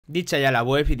Dicha ya la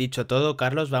web y dicho todo,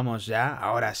 Carlos, vamos ya,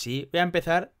 ahora sí. Voy a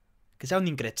empezar, que sea un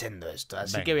increchendo esto,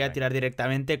 así Venga, que voy a venga. tirar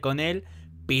directamente con el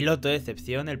piloto de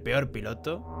excepción, el peor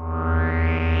piloto,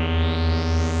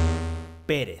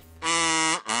 Pérez.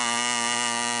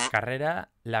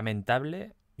 Carrera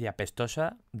lamentable y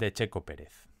apestosa de Checo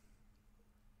Pérez.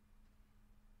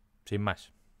 Sin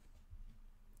más.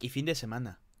 Y fin de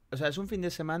semana. O sea, es un fin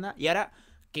de semana y ahora,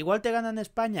 que igual te ganan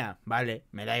España, vale,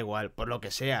 me da igual, por lo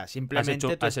que sea, simplemente tú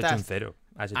Has hecho un estás cero.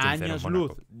 Has hecho a un cero en años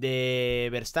luz Mónaco. de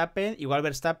Verstappen, igual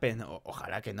Verstappen,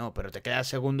 ojalá que no, pero te quedas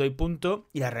segundo y punto,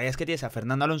 y la realidad es que tienes a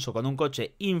Fernando Alonso con un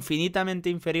coche infinitamente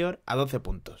inferior a 12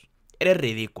 puntos. Eres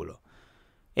ridículo.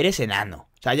 Eres enano.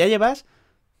 O sea, ya llevas...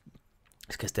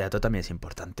 Es que este dato también es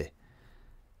importante.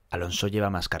 Alonso lleva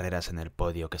más carreras en el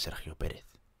podio que Sergio Pérez.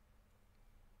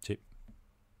 Sí.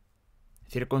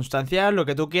 Circunstancial, lo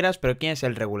que tú quieras, pero ¿quién es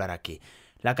el regular aquí?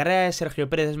 La carrera de Sergio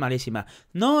Pérez es malísima.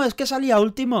 No, es que salía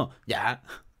último. Ya.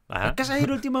 Es que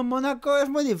salir último en Mónaco es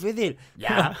muy difícil.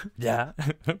 Ya. Ya.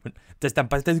 Te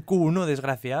estampaste en Q1,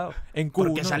 desgraciado. En Q1.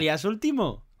 ¿Por qué salías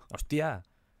último? Hostia.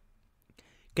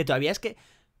 Que todavía es que...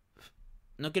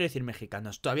 No quiero decir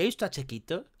mexicanos. ¿Todavía he visto a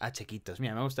chequitos,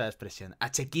 mira, me gusta la expresión.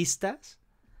 A chequistas.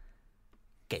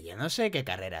 Que yo no sé qué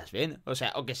carreras ven. O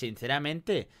sea, o que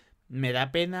sinceramente... Me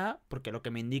da pena porque lo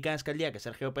que me indica es que el día que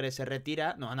Sergio Pérez se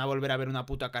retira no van a volver a ver una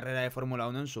puta carrera de Fórmula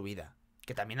 1 en su vida.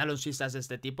 Que también alonsistas de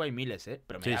este tipo hay miles, ¿eh?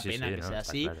 Pero me da pena que sea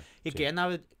así. Claro, y sí.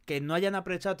 que no hayan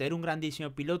aprovechado de tener un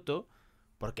grandísimo piloto,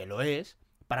 porque lo es,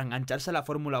 para engancharse a la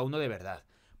Fórmula 1 de verdad.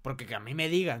 Porque que a mí me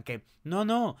digan que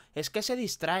no, es que se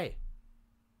distrae.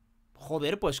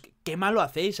 Joder, pues qué malo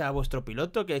hacéis a vuestro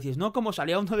piloto, que decís, no, como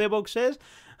salía uno de boxes,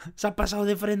 se ha pasado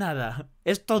de frenada.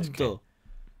 Es tonto.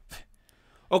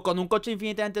 O con un coche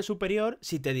infinitamente superior,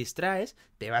 si te distraes,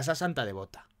 te vas a Santa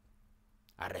Devota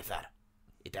a rezar.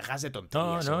 Y te dejas de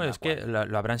tonterías. No, es que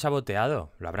lo habrán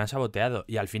saboteado. Lo habrán saboteado.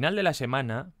 Y al final de la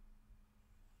semana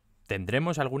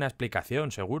tendremos alguna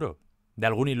explicación, seguro. De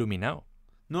algún iluminado.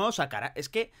 No, sacará. Es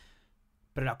que...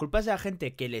 Pero la culpa es de la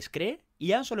gente que les cree y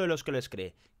ya no solo de los que les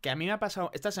cree. Que a mí me ha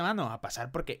pasado... Esta semana no va a pasar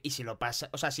porque... Y si lo pasa...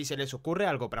 O sea, si se les ocurre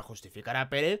algo para justificar a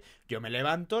Pérez, yo me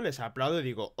levanto, les aplaudo y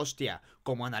digo, hostia,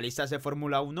 como analistas de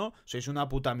Fórmula 1 sois una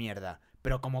puta mierda.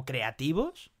 Pero como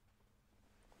creativos,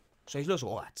 sois los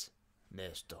goats de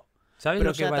esto. ¿Sabes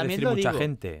Pero, lo que o sea, va a también decir lo mucha digo.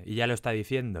 gente? Y ya lo está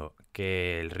diciendo.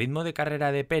 Que el ritmo de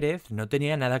carrera de Pérez no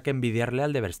tenía nada que envidiarle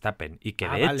al de Verstappen. Y que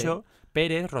de hecho,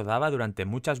 Pérez rodaba durante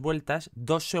muchas vueltas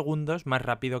 2 segundos más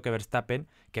rápido que Verstappen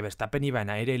iba en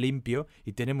aire limpio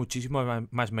y tiene muchísimo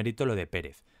más mérito lo de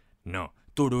Pérez. No.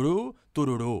 Tururú,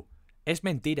 tururú. Es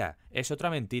mentira, es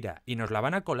otra mentira. Y nos la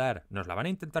van a colar, nos la van a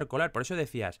intentar colar. Por eso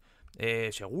decías,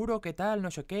 seguro que tal,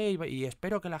 no sé qué, y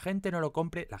espero que la gente no lo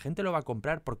compre. La gente lo va a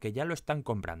comprar porque ya lo están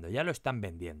comprando, ya lo están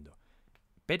vendiendo.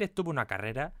 Pérez tuvo una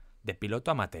carrera de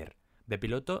piloto amateur, de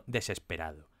piloto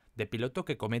desesperado, de piloto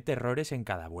que comete errores en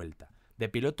cada vuelta, de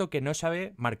piloto que no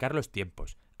sabe marcar los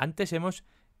tiempos. Antes hemos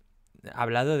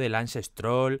hablado de Lance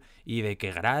Stroll y de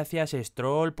que gracias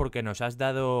Stroll porque nos has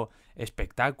dado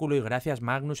espectáculo y gracias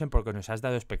Magnussen porque nos has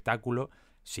dado espectáculo.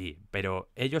 Sí, pero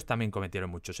ellos también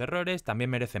cometieron muchos errores, también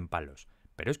merecen palos.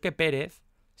 Pero es que Pérez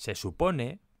se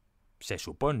supone,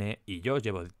 y yo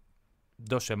llevo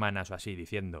 2 semanas o así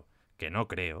diciendo que no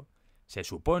creo, se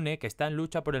supone que está en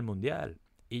lucha por el Mundial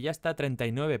y ya está a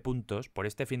 39 puntos por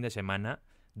este fin de semana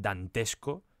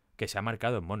dantesco que se ha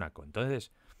marcado en Mónaco.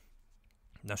 Entonces,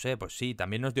 no sé, pues sí,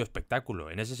 también nos dio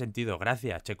espectáculo. En ese sentido,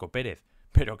 gracias, Checo Pérez.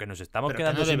 Pero que nos estamos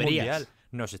quedando sin Mundial.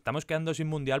 Nos estamos quedando sin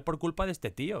Mundial por culpa de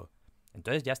este tío.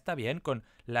 Entonces ya está bien con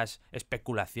las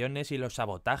especulaciones y los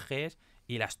sabotajes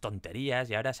y las tonterías.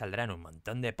 Y ahora saldrán un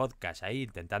montón de podcasts ahí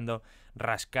intentando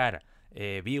rascar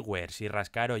viewers y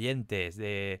rascar oyentes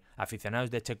de aficionados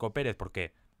de Checo Pérez.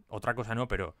 Porque otra cosa no,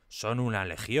 pero son una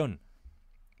legión.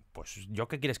 Pues yo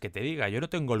qué quieres que te diga, yo no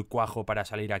tengo el cuajo para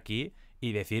salir aquí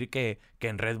y decir que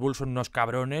en Red Bull son unos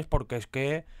cabrones porque es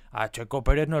que a Checo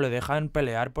Pérez no le dejan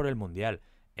pelear por el Mundial.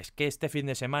 Es que este fin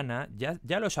de semana,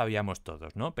 ya lo sabíamos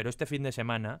todos, ¿no? Pero este fin de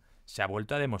semana se ha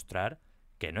vuelto a demostrar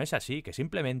que no es así, que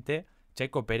simplemente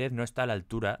Checo Pérez no está a la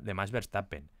altura de Max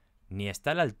Verstappen, ni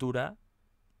está a la altura,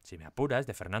 si me apuras,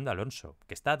 de Fernando Alonso,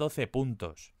 que está a 12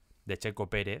 puntos de Checo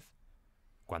Pérez,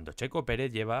 cuando Checo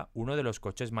Pérez lleva uno de los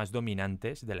coches más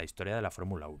dominantes de la historia de la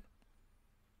Fórmula 1.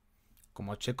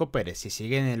 Como Checo Pérez, si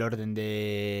sigue en el orden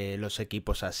de los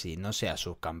equipos así, no sea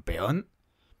subcampeón,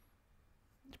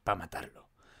 para matarlo.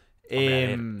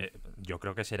 Hombre, a ver, yo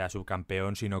creo que será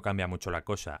subcampeón si no cambia mucho la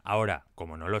cosa. Ahora,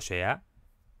 como no lo sea,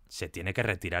 se tiene que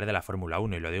retirar de la Fórmula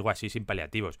 1, y lo digo así sin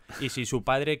paliativos. Y si su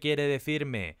padre quiere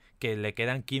decirme que le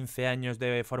quedan 15 años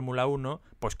de Fórmula 1,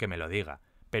 pues que me lo diga.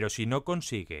 pero si no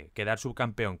consigue quedar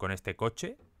subcampeón con este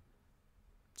coche,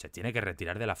 se tiene que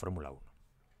retirar de la Fórmula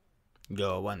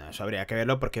 1. Bueno, eso habría que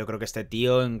verlo porque yo creo que este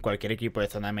tío en cualquier equipo de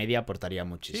zona media aportaría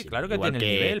muchísimo. Sí, claro que tiene el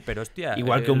nivel, pero hostia,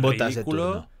 igual que un Bottas de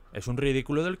turno. Es un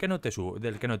ridículo del que no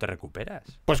te recuperas.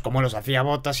 Pues como los hacía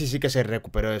Bottas y sí que se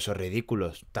recuperó de esos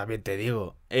ridículos, también te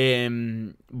digo.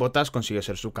 Bottas consiguió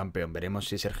ser subcampeón, veremos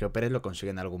si Sergio Pérez lo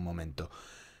consigue en algún momento.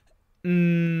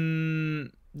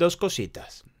 Dos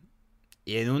cositas.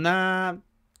 Y en una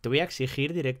te voy a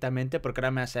exigir directamente porque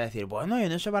ahora me vas a decir, bueno, y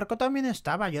en ese barco también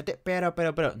estaba,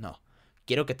 pero, no.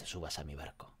 Quiero que te subas a mi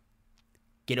barco.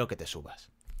 Quiero que te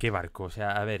subas. ¿Qué barco? O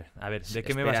sea, a ver, ¿de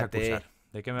qué me vas a acusar?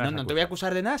 ¿De qué me vas a acusar? No te voy a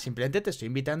acusar de nada, simplemente te estoy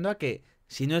invitando a que,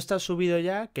 si no estás subido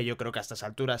ya, que yo creo que a estas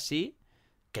alturas sí,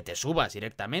 que te subas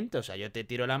directamente. O sea, yo te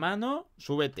tiro la mano,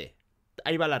 súbete.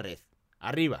 Ahí va la red.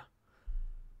 Arriba.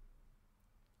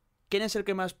 ¿Quién es el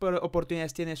que más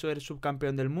oportunidades tiene de ser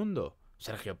subcampeón del mundo?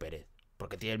 Sergio Pérez,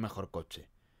 porque tiene el mejor coche.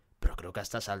 Pero creo que a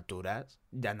estas alturas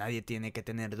ya nadie tiene que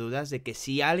tener dudas de que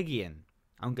si alguien,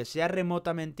 aunque sea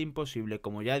remotamente imposible,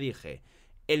 como ya dije,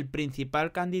 el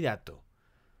principal candidato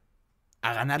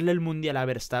a ganarle el Mundial a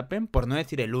Verstappen, por no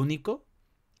decir el único,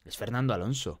 es Fernando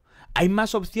Alonso. Hay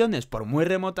más opciones, por muy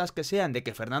remotas que sean, de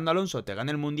que Fernando Alonso te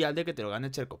gane el Mundial de que te lo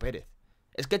gane Checo Pérez.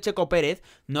 Es que Checo Pérez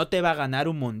no te va a ganar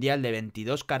un Mundial de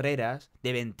 22 carreras,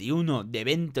 de 21, de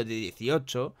 20, de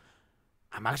 18,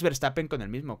 a Max Verstappen con el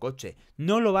mismo coche.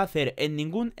 No lo va a hacer en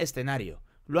ningún escenario.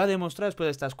 Lo ha demostrado después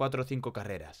de estas 4 o 5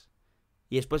 carreras.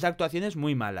 Y después de actuaciones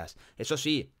muy malas. Eso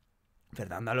sí,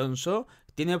 Fernando Alonso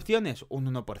tiene opciones,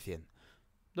 un 1%.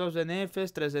 2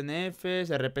 DNFs, 3 DNFs,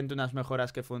 de repente unas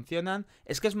mejoras que funcionan.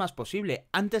 Es que es más posible.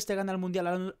 Antes te gana el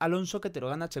Mundial Alonso que te lo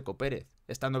gana Checo Pérez,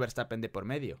 estando Verstappen de por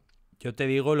medio. Yo te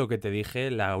digo lo que te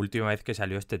dije la última vez que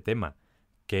salió este tema,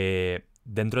 que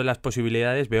dentro de las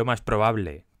posibilidades veo más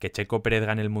probable que Checo Pérez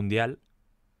gane el Mundial,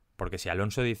 porque si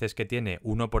Alonso dices que tiene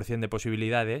 1% de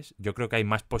posibilidades, yo creo que hay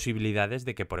más posibilidades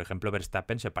de que, por ejemplo,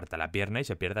 Verstappen se parta la pierna y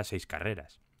se pierda 6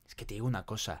 carreras. Es que te digo una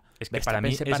cosa. Es que Verstappen para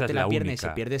mí se esa parte es la la pierna única. y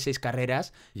se pierde 6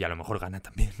 carreras. Y a lo mejor gana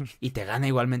también. Y te gana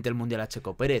igualmente el Mundial a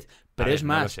Checo Pérez. Pero ver, es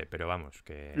más, no lo sé, pero vamos,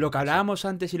 que lo que hablábamos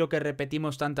antes y lo que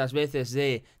repetimos tantas veces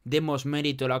de demos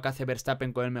mérito a lo que hace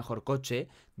Verstappen con el mejor coche,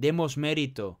 demos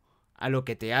mérito a lo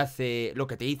que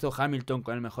te hizo Hamilton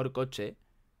con el mejor coche.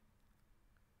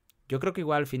 Yo creo que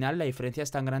igual al final la diferencia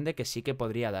es tan grande que sí que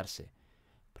podría darse.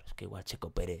 Pero es que igual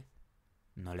Checo Pérez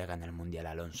no le gana el Mundial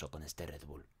a Alonso con este Red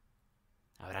Bull.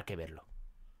 Habrá que verlo.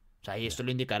 O sea, y esto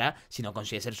lo indicará, si no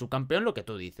consigue ser subcampeón, lo que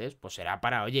tú dices, pues será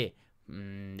para, oye,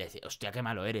 decir, hostia, qué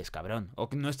malo eres, cabrón. O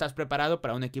que no estás preparado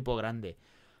para un equipo grande.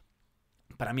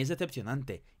 Para mí es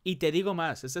decepcionante. Y te digo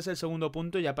más, este es el segundo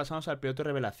punto y ya pasamos al piloto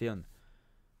revelación.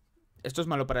 Esto es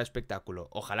malo para el espectáculo.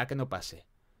 Ojalá que no pase.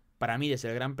 Para mí, desde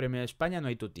el Gran Premio de España no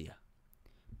hay tutía.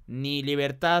 Ni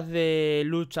libertad de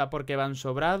lucha porque van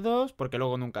sobrados, porque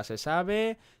luego nunca se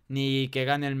sabe, ni que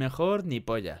gane el mejor, ni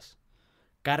pollas.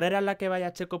 Carrera en la que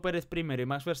vaya Checo Pérez primero y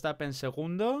Max Verstappen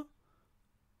segundo,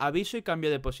 aviso y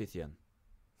cambio de posición.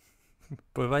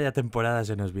 Pues vaya temporada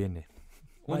se nos viene.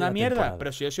 Una Vaya mierda, temporada.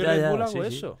 pero si yo soy Ya, Red ya, Bull hago sí,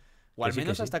 eso. sí. O al Que sí,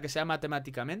 menos que sí. hasta que sea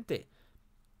matemáticamente.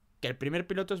 Que el primer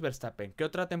piloto es Verstappen. Que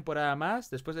otra temporada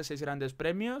más, después de 6 grandes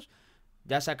premios,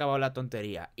 ya se ha acabado la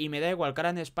tontería. Y me da igual cara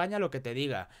en España lo que te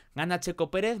diga. Gana Checo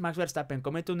Pérez, Max Verstappen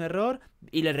comete un error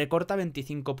y le recorta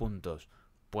 25 puntos.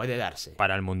 Puede darse.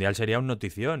 Para el Mundial sería un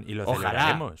notición y lo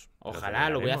celebraremos. Ojalá,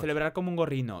 lo voy a celebrar como un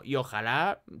gorrino. Y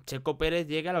ojalá Checo Pérez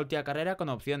llegue a la última carrera con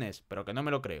opciones, pero que no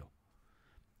me lo creo.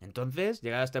 Entonces,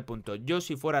 llegado a este punto, yo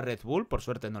si fuera Red Bull, por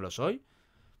suerte no lo soy,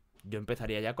 yo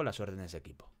empezaría ya con las órdenes de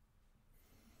equipo.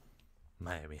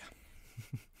 Madre mía.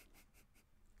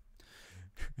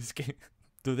 Es que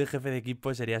tú de jefe de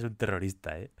equipo serías un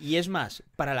terrorista, ¿eh? Y es más,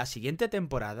 para la siguiente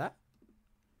temporada,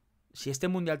 si este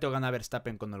Mundial te lo gana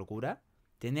Verstappen con holgura,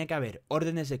 tiene que haber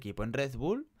órdenes de equipo en Red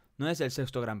Bull, no desde el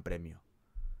 6º Gran Premio.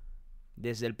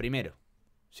 Desde el primero.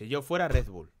 Si yo fuera Red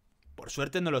Bull. Por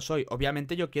suerte no lo soy.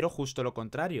 Obviamente yo quiero justo lo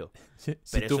contrario. Si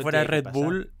Pero tú eso fueras tiene que Red pasar.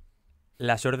 Bull,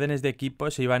 las órdenes de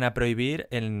equipo se iban a prohibir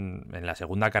en la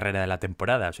segunda carrera de la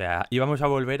temporada. O sea, íbamos a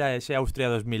volver a ese Austria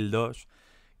 2002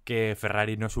 que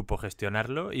Ferrari no supo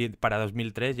gestionarlo y para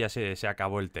 2003 ya se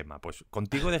acabó el tema. Pues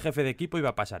contigo de jefe de equipo iba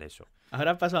a pasar eso.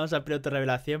 Ahora pasamos al piloto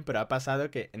revelación, pero ha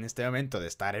pasado que en este momento de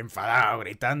estar enfadado,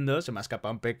 gritando, se me ha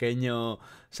escapado un pequeño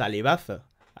salivazo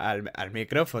al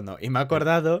micrófono. Y me ha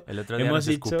acordado, El otro día hemos nos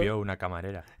dicho, escupió una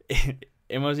camarera.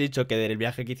 hemos dicho que del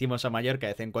viaje que hicimos a Mallorca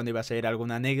de vez en cuando iba a salir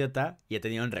alguna anécdota y he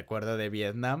tenido un recuerdo de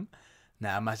Vietnam.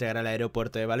 Nada más llegar al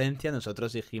aeropuerto de Valencia,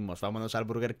 nosotros dijimos, vámonos al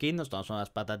Burger King, nos tomamos unas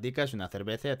pataticas y una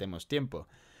cerveza y ya tenemos tiempo.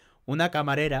 Una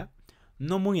camarera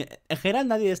no muy... En general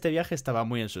nadie de este viaje estaba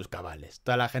muy en sus cabales.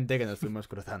 Toda la gente que nos fuimos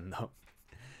cruzando.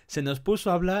 Se nos puso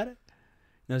a hablar,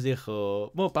 nos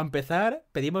dijo... Bueno, para empezar,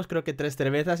 pedimos creo que 3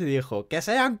 cervezas y dijo... ¡Que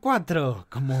sean 4!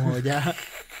 Como ya...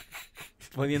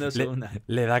 poniéndose una.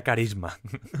 Le da carisma.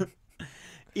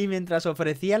 Y mientras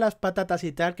ofrecía las patatas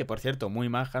y tal, que por cierto, muy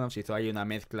maja, nos hizo ahí una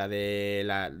mezcla de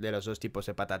los 2 tipos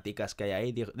de pataticas que hay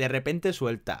ahí, de repente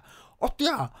suelta.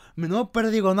 ¡Hostia! ¡Menudo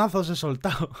perdigonazos he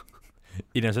soltado!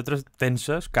 Y nosotros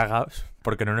tensos, cagados,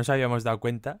 porque no nos habíamos dado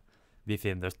cuenta,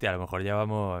 diciendo, hostia, a lo mejor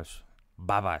llevamos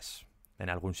babas en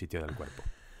algún sitio del cuerpo.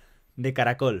 De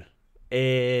caracol.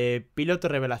 Piloto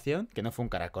revelación, que no fue un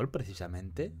caracol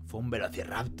precisamente, fue un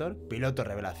velociraptor. Piloto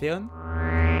revelación.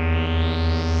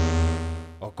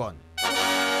 Ocon.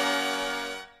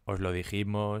 Os lo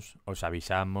dijimos, os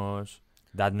avisamos,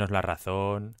 dadnos la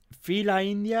razón. Fila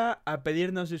India a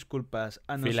pedirnos disculpas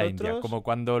a Fila nosotros. India. Como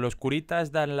cuando los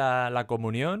curitas dan la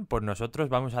comunión, pues nosotros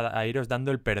vamos a iros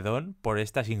dando el perdón por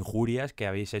estas injurias que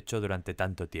habéis hecho durante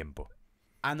tanto tiempo.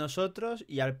 A nosotros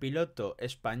y al piloto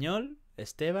español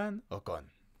Esteban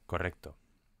Ocon. Correcto.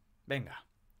 Venga.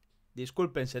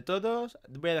 Discúlpense todos,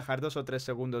 voy a dejar 2 o 3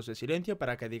 segundos de silencio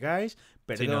para que digáis,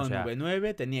 perdón, Sí, no, o sea...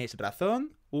 V9, teníais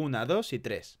razón, 1, 2 y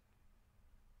 3.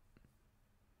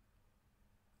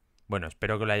 Bueno,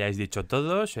 espero que lo hayáis dicho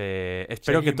todos,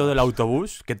 espero Seguimos. que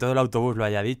todo el autobús lo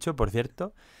haya dicho, por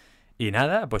cierto. Y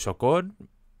nada, pues Ocon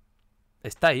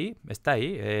está ahí.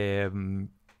 El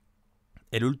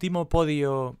último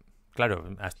podio,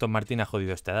 claro, Aston Martin ha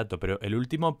jodido este dato, pero el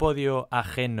último podio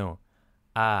ajeno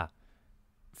a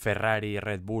Ferrari,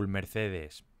 Red Bull,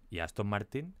 Mercedes y Aston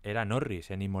Martin era Norris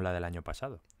en Imola del año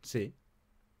pasado. Sí.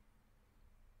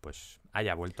 Pues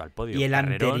haya vuelto al podio. ¿Y el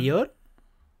Carrerón, anterior?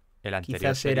 el anterior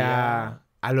Quizás sería era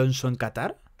Alonso en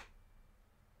Qatar.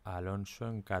 Alonso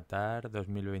en Qatar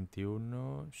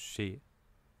 2021. Sí.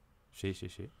 Sí.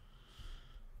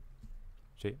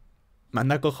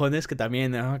 Manda cojones que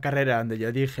también en una carrera donde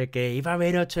yo dije que iba a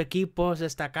haber 8 equipos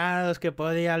destacados que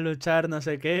podían luchar, no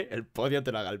sé qué, el podio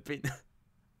te lo haga Alpine.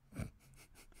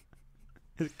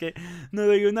 Es que no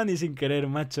doy una ni sin querer,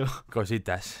 macho.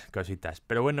 Cositas.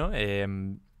 Pero bueno,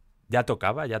 ya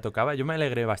tocaba. Yo me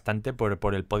alegré bastante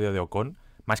por el podio de Ocon.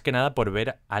 Más que nada por ver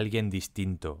a alguien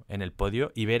distinto en el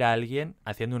podio y ver a alguien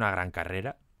haciendo una gran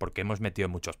carrera, porque hemos metido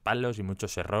muchos palos y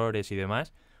muchos errores y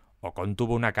demás. Ocon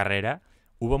tuvo una carrera,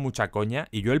 hubo mucha coña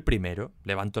y yo el primero,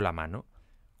 levanto la mano,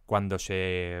 cuando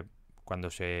se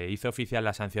hizo oficial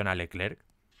la sanción a Leclerc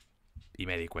y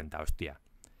me di cuenta, hostia,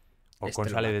 Ocon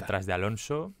sale detrás de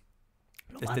Alonso,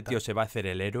 este tío se va a hacer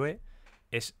el héroe.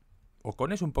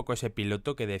 Ocon es un poco ese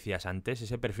piloto que decías antes,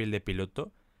 ese perfil de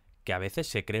piloto que a veces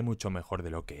se cree mucho mejor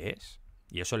de lo que es,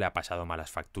 y eso le ha pasado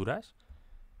malas facturas.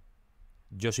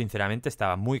 Yo sinceramente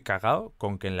estaba muy cagado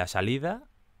con que en la salida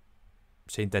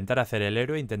se intentara hacer el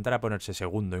héroe, intentara ponerse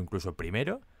segundo, incluso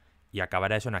primero, y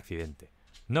acabara eso en accidente.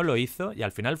 No lo hizo y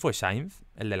al final fue Sainz,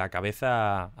 el de la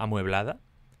cabeza amueblada,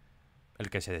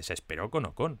 el que se desesperó con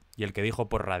Ocon y el que dijo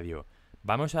por radio: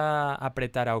 vamos a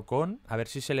apretar a Ocon a ver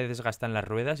si se le desgastan las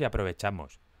ruedas y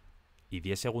aprovechamos. Y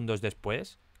 10 segundos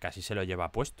después casi se lo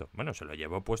lleva puesto. Bueno, se lo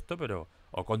llevó puesto, pero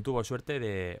Ocon tuvo suerte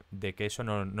de que eso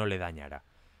no le dañara.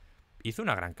 Hizo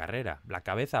una gran carrera, la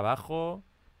cabeza abajo,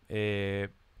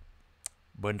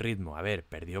 buen ritmo. A ver,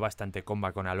 perdió bastante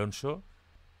comba con Alonso,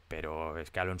 pero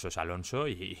es que Alonso es Alonso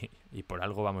y por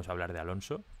algo vamos a hablar de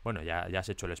Alonso. Bueno, ya has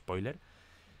hecho el spoiler.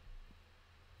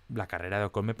 La carrera de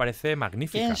Ocon me parece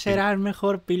magnífica. ¿Quién será el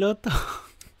mejor piloto?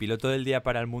 Piloto del día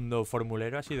para el mundo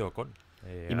formulero ha sido Ocon.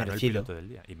 Y merecido. El piloto del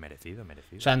día. Y merecido.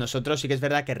 O sea, nosotros sí que es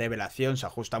verdad que Revelación se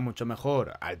ajusta mucho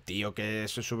mejor al tío que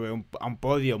se sube a un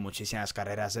podio muchísimas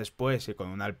carreras después y con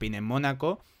un Alpine en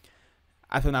Mónaco.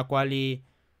 Hace una quali,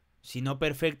 si no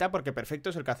perfecta, porque perfecto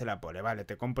es el que hace la pole, vale,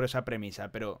 te compro esa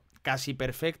premisa, pero casi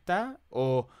perfecta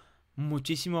o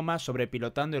muchísimo más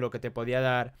sobrepilotando de lo que te podía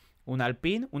dar un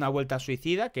Alpine, una vuelta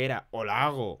suicida, que era o la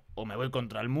hago o me voy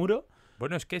contra el muro.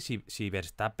 Bueno, es que si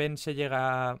Verstappen se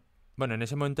llega... Bueno, en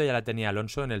ese momento ya la tenía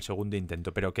Alonso en el segundo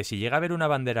intento, pero que si llega a haber una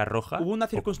bandera roja... Hubo una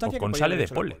circunstancia Ocon que sale podía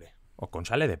de haber pole. hecho la pole. Ocon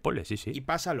sale de pole, sí. Y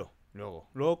pásalo,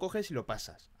 luego coges y lo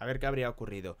pasas, a ver qué habría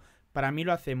ocurrido. Para mí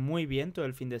lo hace muy bien todo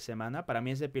el fin de semana, para mí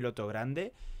es de piloto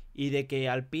grande, y de que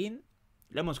Alpine,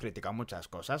 le hemos criticado muchas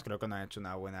cosas, creo que no ha hecho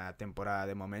una buena temporada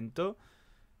de momento.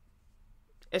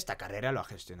 Esta carrera lo ha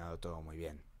gestionado todo muy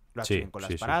bien. Lo ha hecho bien con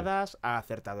las paradas, ha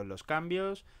acertado en los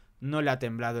cambios, no le ha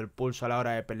temblado el pulso a la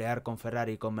hora de pelear con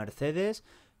Ferrari y con Mercedes,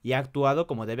 y ha actuado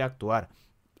como debe actuar.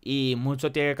 Y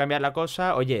mucho tiene que cambiar la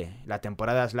cosa. Oye, la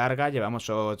temporada es larga,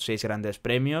 llevamos 6 grandes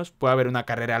premios, puede haber una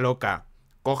carrera loca,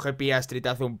 coge Piastri, te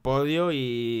hace un podio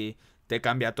y te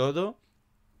cambia todo.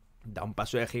 da un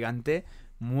paso de gigante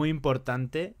muy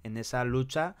importante en esa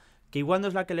lucha, que igual no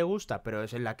es la que le gusta, pero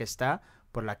es en la que está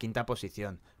por la 5ª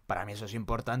posición. Para mí eso es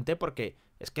importante porque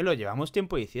es que lo llevamos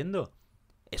tiempo diciendo.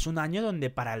 Es un año donde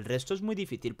para el resto es muy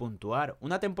difícil puntuar.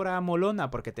 Una temporada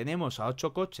molona porque tenemos a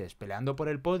 8 coches peleando por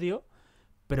el podio,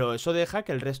 pero eso deja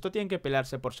que el resto tienen que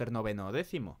pelearse por ser 9º o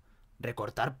 10º.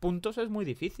 Recortar puntos es muy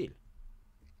difícil.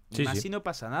 Y más si no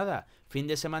pasa nada. Fin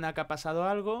de semana que ha pasado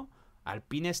algo,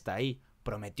 Alpine está ahí.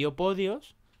 Prometió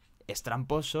podios, es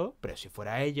tramposo, pero si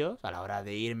fuera ellos, a la hora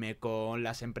de irme con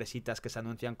las empresitas que se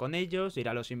anuncian con ellos, ir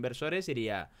a los inversores,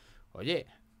 diría, oye,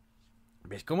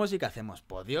 ¿ves cómo sí que hacemos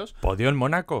podios? Podio en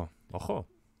Mónaco, ojo.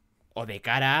 O de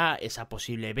cara a esa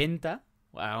posible venta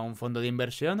a un fondo de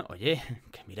inversión, oye,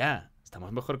 que mira,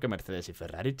 estamos mejor que Mercedes y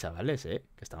Ferrari, chavales, que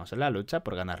estamos en la lucha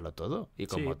por ganarlo todo y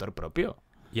con motor propio.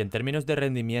 Y en términos de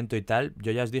rendimiento y tal,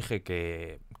 yo ya os dije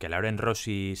que Lauren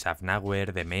Rossi,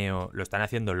 Safnauer, De Meo lo están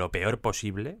haciendo lo peor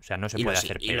posible. O sea, no se puede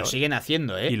hacer peor. Y lo siguen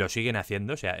haciendo, ¿eh? Y lo siguen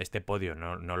haciendo. O sea, este podio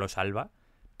no lo salva.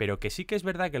 Pero que sí que es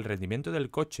verdad que el rendimiento del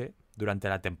coche durante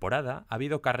la temporada ha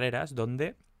habido carreras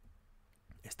donde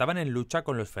estaban en lucha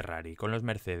con los Ferrari, con los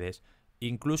Mercedes,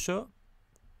 incluso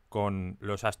con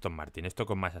los Aston Martin. Esto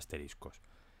con más asteriscos.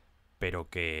 Pero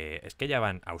que es que ya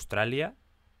van a Australia,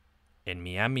 en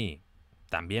Miami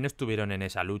también estuvieron en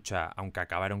esa lucha, aunque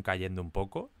acabaron cayendo un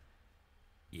poco.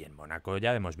 Y en Mónaco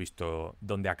ya hemos visto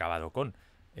dónde ha acabado Ocon.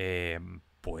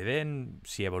 Pueden,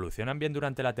 si evolucionan bien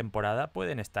durante la temporada,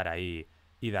 pueden estar ahí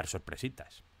y dar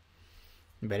sorpresitas.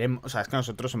 Veremos. O sea, es que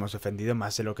nosotros hemos defendido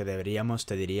más de lo que deberíamos,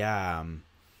 te diría, a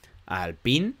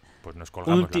Alpine. Pues nos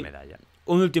colgamos la medalla.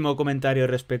 Un último comentario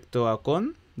respecto a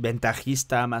Ocon.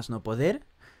 Ventajista más no poder.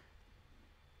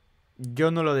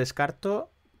 Yo no lo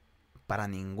descarto para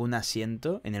ningún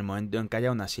asiento en el momento en que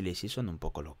haya una silly season un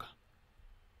poco loca.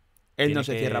 Él no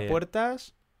se cierra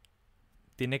puertas.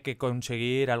 Tiene que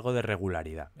conseguir algo de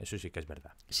regularidad. Eso sí que es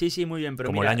verdad. Sí, muy bien. Pero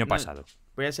como mira, el año pasado.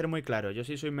 Voy a ser muy claro. Yo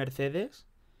sí soy Mercedes.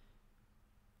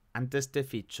 Antes te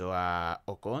ficho a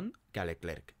Ocon que a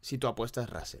Leclerc. Si tú apuestas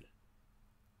Russell.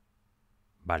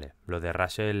 Vale, lo de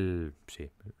Russell,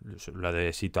 sí. Lo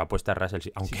de si tú apuestas Russell,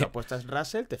 sí. Aunque si tú apuestas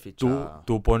Russell, te ficho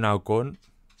tú pon a Ocon.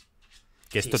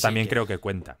 Que esto también creo que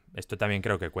cuenta. Esto también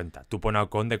creo que cuenta. Tú pon a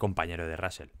Ocon de compañero de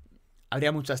Russell.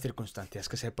 Habría muchas circunstancias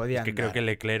que se podían dar. Creo que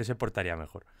Leclerc se portaría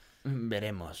mejor.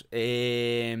 Veremos.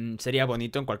 Sería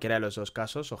bonito en cualquiera de los dos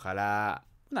casos. Ojalá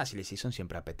una silly season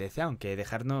siempre apetece, aunque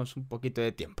dejarnos un poquito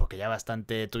de tiempo, que ya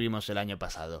bastante tuvimos el año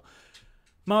pasado.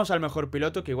 Vamos al mejor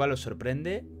piloto, que igual os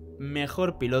sorprende.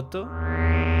 Mejor piloto,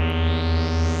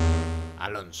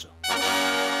 Alonso.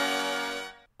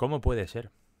 ¿Cómo puede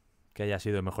ser que haya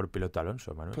sido el mejor piloto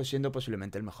Alonso, Manuel? Pues siendo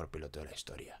posiblemente el mejor piloto de la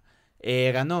historia.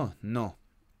 ¿Ganó? No.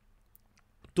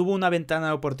 ¿Tuvo una ventana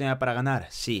de oportunidad para ganar?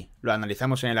 Sí. Lo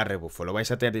analizamos en el rebufo. Lo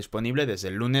vais a tener disponible desde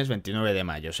el lunes 29 de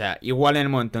mayo. O sea, igual en el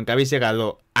momento en que habéis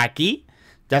llegado aquí,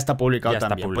 ya está publicado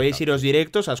también. Podéis iros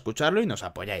directos a escucharlo y nos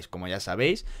apoyáis, como ya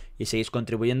sabéis, y seguís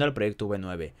contribuyendo al proyecto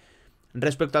V9.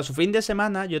 Respecto a su fin de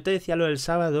semana, yo te decía lo del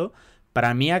sábado.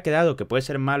 Para mí ha quedado que puede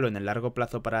ser malo en el largo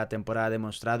plazo para la temporada,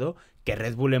 demostrado que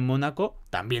Red Bull en Mónaco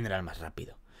también era el más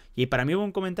rápido. Y para mí hubo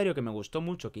un comentario que me gustó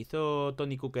mucho, que hizo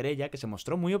Tony Cuquerella, que se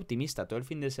mostró muy optimista todo el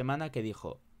fin de semana, que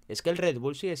dijo, es que el Red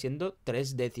Bull sigue siendo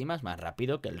 3 décimas más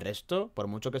rápido que el resto, por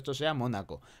mucho que esto sea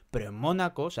Mónaco. Pero en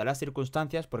Mónaco, o sea, las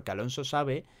circunstancias, porque Alonso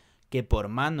sabe que por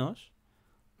manos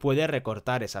puede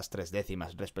recortar esas 3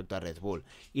 décimas respecto a Red Bull.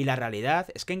 Y la realidad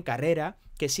es que en carrera,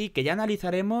 que sí, que ya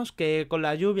analizaremos que con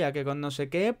la lluvia, que con no sé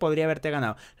qué, podría haberte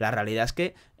ganado. La realidad es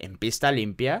que en pista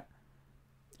limpia,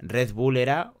 Red Bull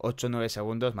era 8 o 9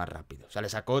 segundos más rápido. O sea, le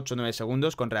sacó 8 o 9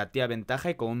 segundos con relativa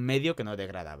ventaja y con un medio que no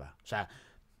degradaba. O sea,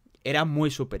 era muy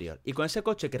superior. Y con ese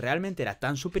coche que realmente era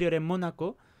tan superior en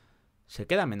Mónaco, se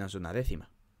queda menos de una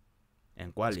décima.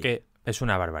 En quali. Es que es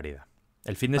una barbaridad.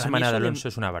 El fin de semana de Alonso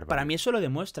es una barbaridad. Para mí eso lo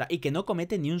demuestra. Y que no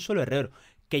comete ni un solo error.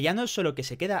 Que ya no es solo que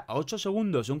se queda a 8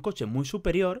 segundos de un coche muy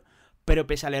superior, pero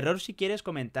pese al error, si quieres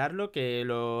comentarlo, que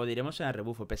lo diremos en el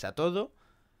rebufo, pese a todo,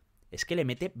 es que le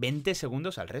mete 20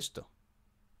 segundos al resto.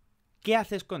 ¿Qué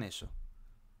haces con eso?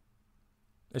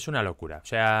 Es una locura. O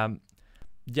sea,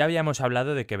 ya habíamos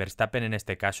hablado de que Verstappen en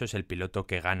este caso es el piloto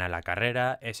que gana la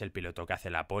carrera, es el piloto que hace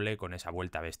la pole con esa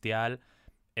vuelta bestial,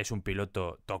 es un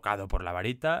piloto tocado por la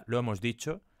varita, lo hemos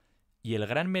dicho, y el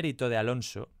gran mérito de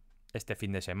Alonso este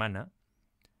fin de semana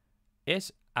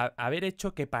es haber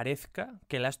hecho que parezca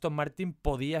que el Aston Martin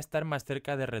podía estar más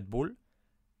cerca de Red Bull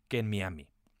que en Miami.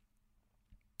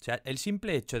 O sea, el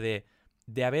simple hecho de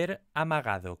haber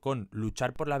amagado con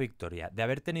luchar por la victoria, de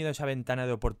haber tenido esa ventana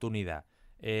de oportunidad,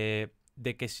 de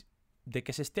que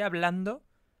se esté hablando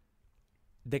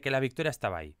de que la victoria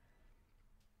estaba ahí.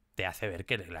 te hace ver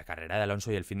que la carrera de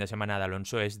Alonso y el fin de semana de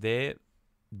Alonso es de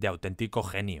auténtico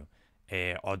genio.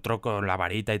 Otro con la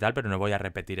varita y tal, pero no voy a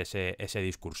repetir ese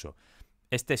discurso.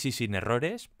 Este sí sin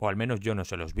errores, o al menos yo no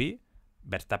se los vi.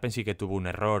 Verstappen sí que tuvo un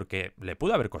error que le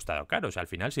pudo haber costado caro. O sea, al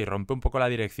final, si rompe un poco la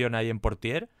dirección ahí en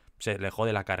Portier, se le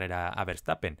jode la carrera a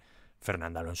Verstappen.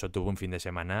 Fernando Alonso tuvo un fin de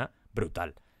semana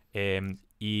brutal.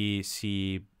 Y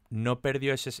si no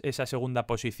perdió esa segunda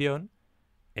posición,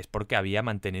 es porque había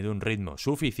mantenido un ritmo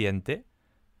suficiente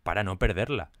para no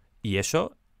perderla. Y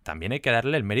eso también hay que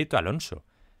darle el mérito a Alonso.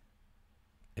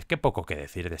 Es que poco que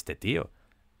decir de este tío.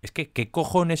 Es que, ¿qué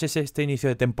cojones es este inicio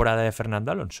de temporada de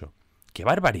Fernando Alonso? ¡Qué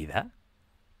barbaridad!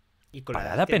 Y con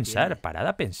Parad a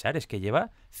pensar. Es que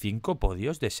lleva 5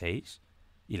 podios de 6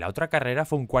 y la otra carrera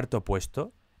fue un cuarto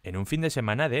puesto en un fin de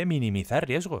semana de minimizar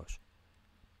riesgos.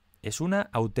 Es una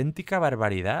auténtica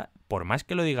barbaridad. Por más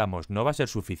que lo digamos, no va a ser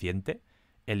suficiente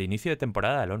el inicio de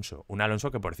temporada de Alonso. Un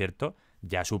Alonso que, por cierto,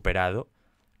 ya ha superado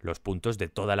los puntos de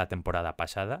toda la temporada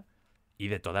pasada y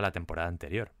de toda la temporada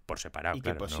anterior, por separado. Y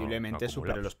que claro, posiblemente no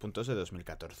supere los puntos de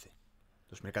 2014.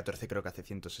 2014 creo que hace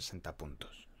 160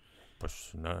 puntos.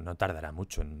 Pues no tardará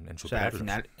mucho en superarlos. O sea, al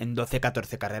final, en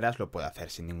 12-14 carreras lo puede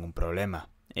hacer sin ningún problema.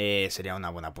 Sería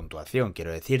una buena puntuación,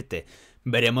 quiero decirte.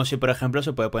 Veremos si, por ejemplo,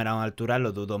 se puede poner a una altura,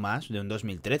 lo dudo más, de un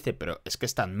 2013, pero es que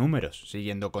están números,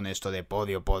 siguiendo con esto de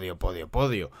podio.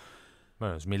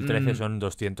 Bueno, 2013 son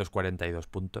 242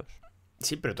 puntos.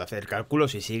 Sí, pero tú haces el cálculo,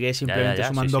 si sigue simplemente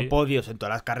sumando podios en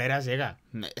todas las carreras, llega.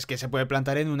 Es que se puede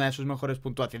plantar en una de sus mejores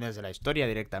puntuaciones de la historia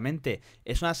directamente.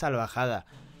 Es una salvajada.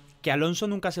 Que Alonso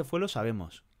nunca se fue, lo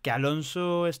sabemos. Que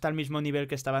Alonso está al mismo nivel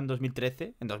que estaba en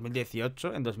 2013, en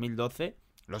 2018, en 2012,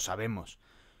 lo sabemos.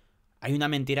 Hay una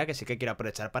mentira que sí que quiero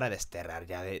aprovechar para desterrar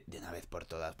ya de una vez por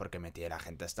todas, porque me tiene la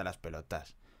gente hasta las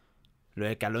pelotas. Lo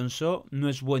de que Alonso no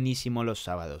es buenísimo los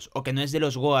sábados, o que no es de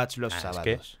los Goats los sábados.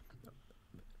 Es que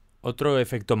otro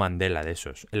efecto Mandela de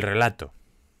esos, el relato.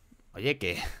 Oye,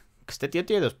 que este tío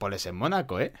tiene 2 poles en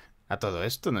Mónaco, ¿eh? A todo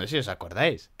esto, no sé si os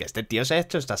acordáis. Que este tío se ha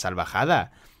hecho esta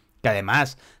salvajada. Que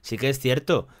además, sí que es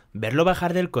cierto, verlo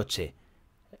bajar del coche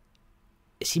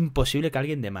es imposible que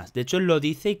alguien dé más. De hecho, él lo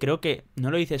dice y creo que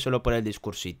no lo dice solo por el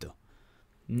discursito.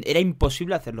 Era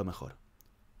imposible hacerlo mejor.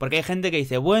 Porque hay gente que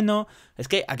dice, bueno, es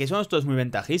que aquí somos todos muy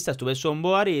ventajistas. Tú ves su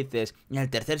onboard y dices, en el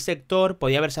tercer sector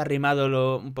podía haberse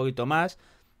arrimado un poquito más.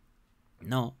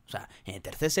 No, o sea, en el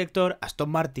tercer sector, Aston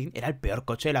Martin era el peor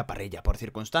coche de la parrilla, por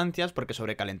circunstancias, porque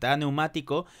sobrecalentaba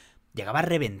neumático, llegaba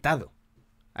reventado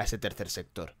a ese tercer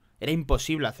sector. Era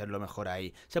imposible hacerlo mejor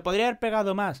ahí. ¿Se podría haber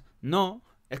pegado más? No,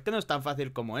 es que no es tan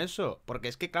fácil como eso. Porque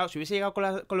es que, claro, si hubiese llegado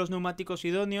con los neumáticos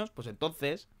idóneos, pues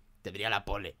entonces tendría la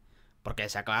pole. Porque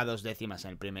sacaba 2 décimas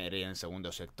en el primer y en el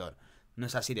segundo sector. No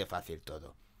es así de fácil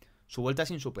todo. Su vuelta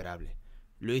es insuperable.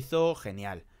 Lo hizo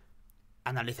genial.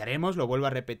 Analizaremos, lo vuelvo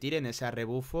a repetir en ese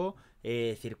rebufo,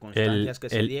 circunstancias que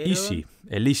se dieron.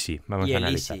 El easy, vamos a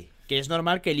analizar. Easy, que es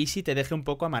normal que el easy te deje un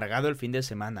poco amargado el fin de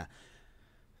semana.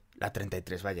 La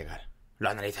 33 va a llegar. Lo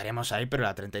analizaremos ahí, pero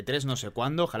la 33 no sé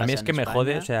cuándo. Ojalá a mí sea es que en me España.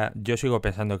 jode, o sea, yo sigo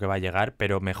pensando que va a llegar,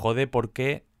 pero me jode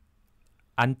porque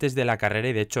antes de la carrera,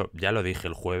 y de hecho ya lo dije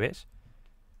el jueves,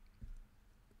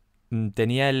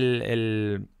 tenía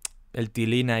el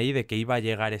tilín ahí de que iba a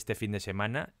llegar este fin de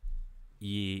semana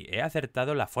y he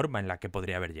acertado la forma en la que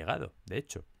podría haber llegado, de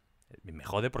hecho. Me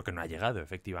jode porque no ha llegado,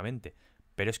 efectivamente.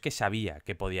 Pero es que sabía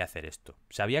que podía hacer esto.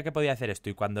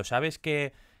 Y cuando sabes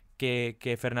que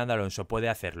Fernando Alonso puede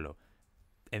hacerlo,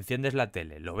 enciendes la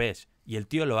tele, lo ves y el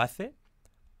tío lo hace,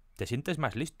 te sientes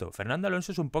más listo. Fernando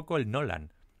Alonso es un poco el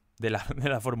Nolan de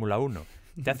la Fórmula 1.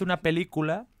 Te hace una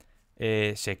película,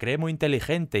 se cree muy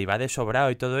inteligente y va de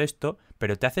sobrado y todo esto,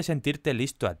 pero te hace sentirte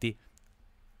listo a ti,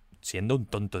 siendo un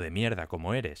tonto de mierda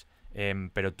como eres.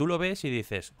 Pero tú lo ves y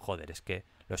dices, joder, es que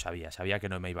lo sabía que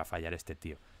no me iba a fallar este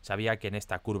tío. Sabía que en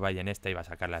esta curva y en esta iba a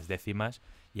sacar las décimas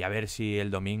y a ver si el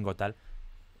domingo tal...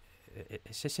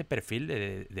 Es ese perfil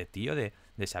de tío, de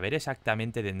saber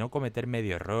exactamente, de no cometer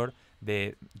medio error,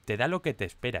 te da lo que te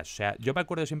esperas. O sea, yo me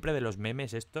acuerdo siempre de los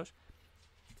memes estos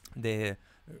de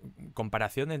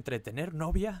comparación entre tener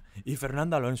novia y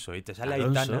Fernando Alonso. Y te sale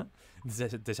Aitana,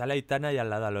 te sale Aitana y al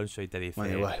lado Alonso y te dice...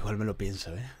 Bueno, igual me lo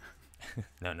pienso, ¿eh?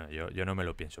 No, yo no me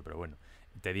lo pienso, pero bueno.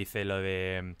 Te dice lo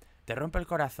de... Te rompe el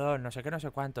corazón, no sé qué, no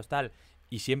sé cuántos, tal...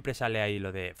 Y siempre sale ahí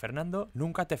lo de Fernando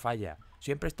nunca te falla,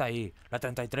 siempre está ahí, la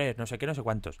 33, no sé qué, no sé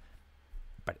cuántos.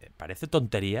 Parece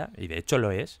tontería, y de hecho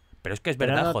lo es, pero es que es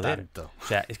verdad, no joder. Tanto. O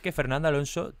sea, es que Fernando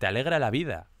Alonso te alegra la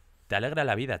vida,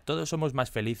 Todos somos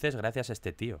más felices gracias a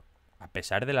este tío, a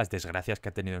pesar de las desgracias que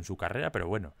ha tenido en su carrera, pero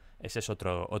bueno, ese es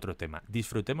otro tema.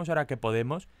 Disfrutemos ahora que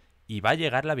podemos y va a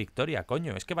llegar la victoria,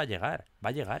 coño, es que va a llegar.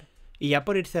 Y ya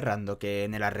por ir cerrando, que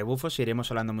en el arrebufo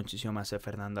iremos hablando muchísimo más de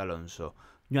Fernando Alonso.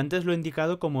 Yo antes lo he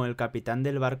indicado como el capitán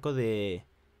del barco de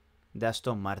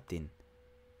Aston Martin.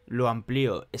 Lo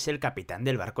amplío, es el capitán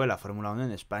del barco de la Fórmula 1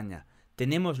 en España.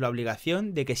 Tenemos la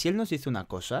obligación de que si él nos dice una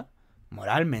cosa,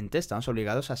 moralmente estamos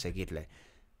obligados a seguirle.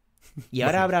 Y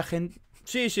ahora habrá gente...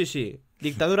 Sí.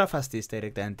 Dictadura fascista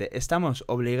directamente. Estamos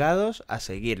obligados a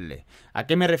seguirle. ¿A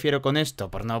qué me refiero con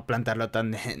esto? Por no plantarlo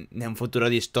tan de un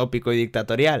futuro distópico y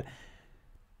dictatorial.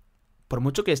 Por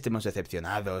mucho que estemos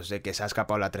decepcionados de que se ha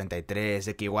escapado la 33,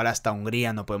 de que igual hasta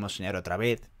Hungría no podemos soñar otra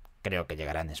vez, creo que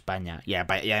llegará en España. Y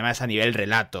además a nivel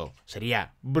relato,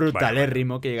 sería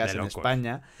brutalérrimo que llegase en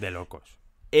España. De locos.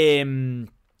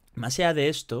 Más allá de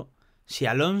esto, si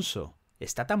Alonso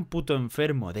está tan puto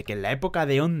enfermo de que en la época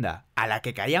de Honda, a la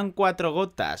que caían 4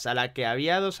 gotas, a la que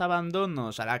había 2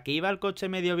 abandonos, a la que iba el coche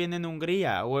medio bien en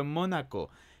Hungría o en Mónaco,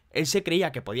 él se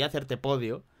creía que podía hacerte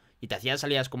podio y te hacía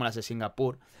salidas como las de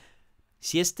Singapur.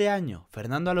 Si este año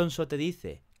Fernando Alonso te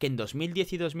dice que en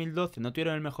 2010 y 2012 no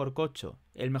tuvieron el mejor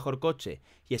coche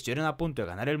y estuvieron a punto de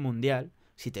ganar el Mundial,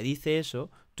 si te dice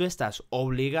eso, tú estás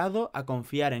obligado a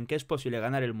confiar en que es posible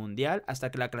ganar el Mundial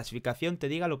hasta que la clasificación te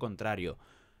diga lo contrario.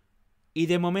 Y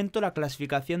de momento la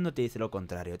clasificación no te dice lo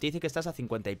contrario, te dice que estás a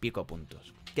 50 y pico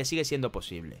puntos, que sigue siendo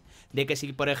posible. De que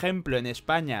si, por ejemplo, en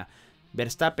España,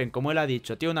 Verstappen, como él ha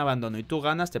dicho, tiene un abandono y tú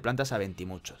ganas, te plantas a 20 y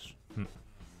muchos.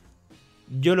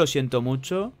 Yo lo siento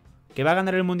mucho. ¿Que va a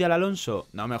ganar el Mundial Alonso?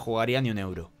 No me jugaría ni un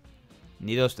euro.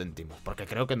 Ni 2 céntimos, porque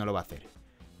creo que no lo va a hacer.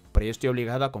 Pero yo estoy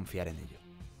obligado a confiar en ello.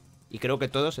 Y creo que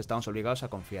todos estamos obligados a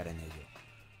confiar en ello.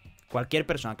 Cualquier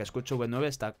persona que escuche V9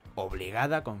 está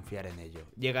obligada a confiar en ello.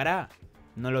 ¿Llegará?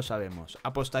 No lo sabemos.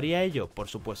 ¿Apostaría a ello? Por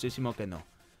supuestísimo que no.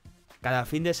 Cada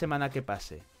fin de semana que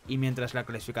pase, y mientras la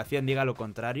clasificación diga lo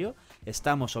contrario,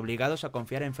 estamos obligados a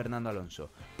confiar en Fernando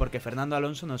Alonso, porque Fernando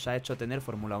Alonso nos ha hecho tener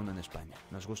Fórmula 1 en España,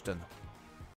 nos guste o no.